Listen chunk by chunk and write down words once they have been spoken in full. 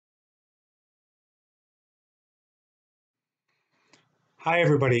Hi,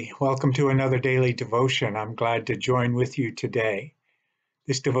 everybody. Welcome to another daily devotion. I'm glad to join with you today.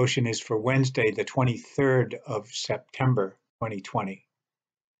 This devotion is for Wednesday, the 23rd of September, 2020.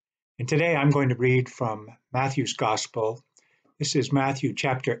 And today I'm going to read from Matthew's Gospel. This is Matthew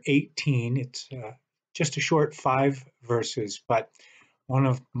chapter 18. It's just a short 5 verses, but one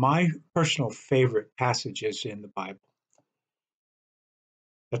of my personal favorite passages in the Bible.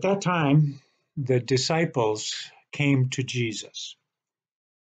 At that time, the disciples came to Jesus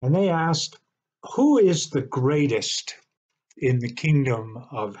and they asked, "Who is the greatest in the kingdom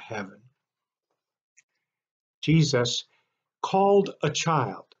of heaven?" Jesus called a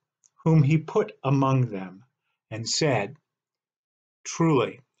child whom he put among them and said,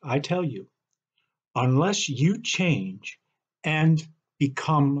 "Truly, I tell you, unless you change and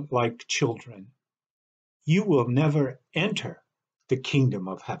become like children, you will never enter the kingdom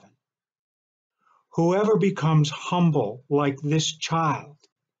of heaven. Whoever becomes humble like this child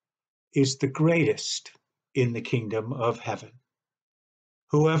is the greatest in the kingdom of heaven.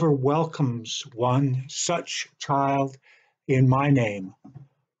 Whoever welcomes one such child in my name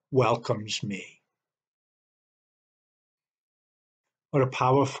welcomes me." What a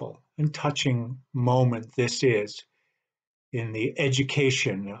powerful and touching moment this is in the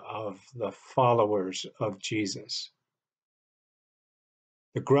education of the followers of Jesus.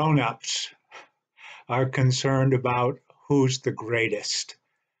 The grown-ups are concerned about who's the greatest.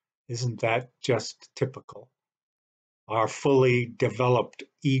 Isn't that just typical? Our fully developed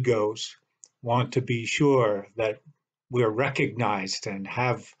egos want to be sure that we're recognized and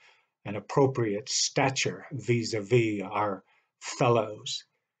have an appropriate stature vis-a-vis our fellows.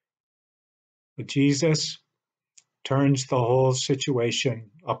 But Jesus turns the whole situation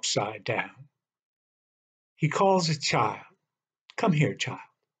upside down. He calls a child, "Come here, child,"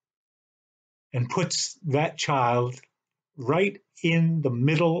 and puts that child right in the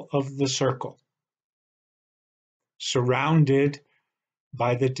middle of the circle, surrounded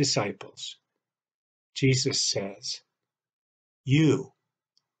by the disciples. Jesus says, "You,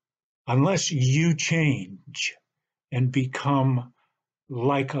 unless you change and become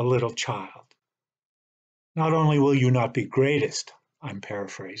like a little child, not only will you not be greatest," I'm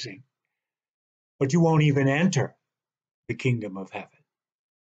paraphrasing, "but you won't even enter the kingdom of heaven."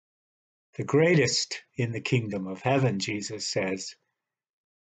 The greatest in the kingdom of heaven, Jesus says,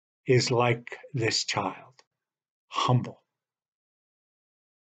 is like this child, humble.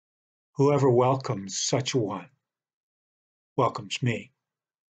 Whoever welcomes such a one welcomes me.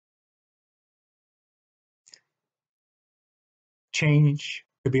 Change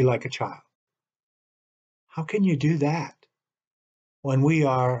to be like a child. How can you do that when we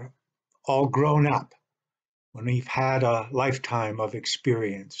are all grown up, when we've had a lifetime of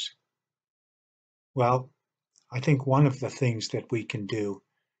experience? Well, I think one of the things that we can do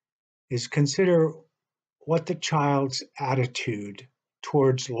is consider what the child's attitude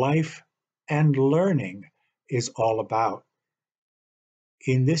towards life and learning is all about.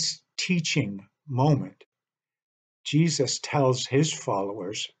 In this teaching moment, Jesus tells his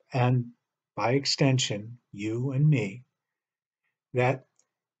followers, and by extension, you and me, that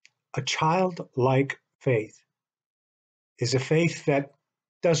a childlike faith is a faith that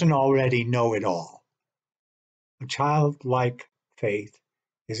doesn't already know it all. A childlike faith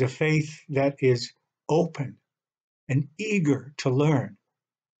is a faith that is open and eager to learn,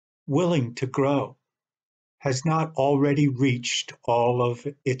 willing to grow, has not already reached all of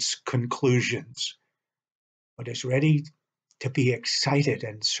its conclusions, but is ready to be excited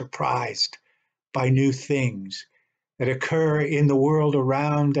and surprised by new things that occur in the world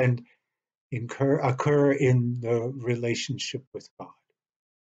around and occur in the relationship with God.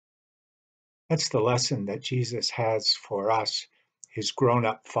 That's the lesson that Jesus has for us, his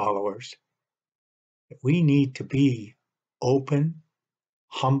grown-up followers, that we need to be open,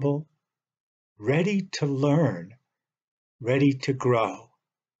 humble, ready to learn, ready to grow,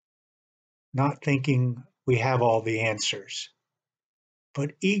 not thinking we have all the answers,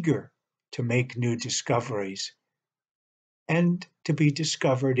 but eager to make new discoveries and to be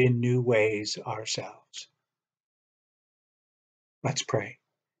discovered in new ways ourselves. Let's pray.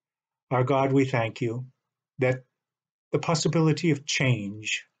 Our God, we thank you that the possibility of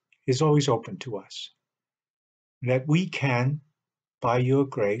change is always open to us, that we can, by your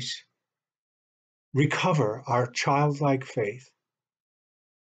grace, recover our childlike faith.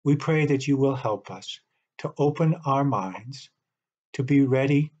 We pray that you will help us to open our minds, to be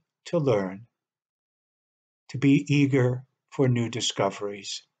ready to learn, to be eager for new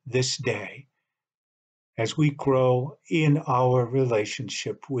discoveries this day as we grow in our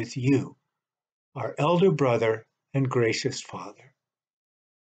relationship with you, our elder brother and gracious Father.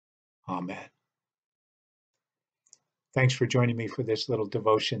 Amen. Thanks for joining me for this little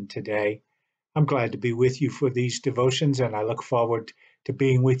devotion today. I'm glad to be with you for these devotions, and I look forward to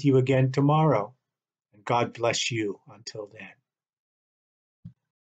being with you again tomorrow. And God bless you until then.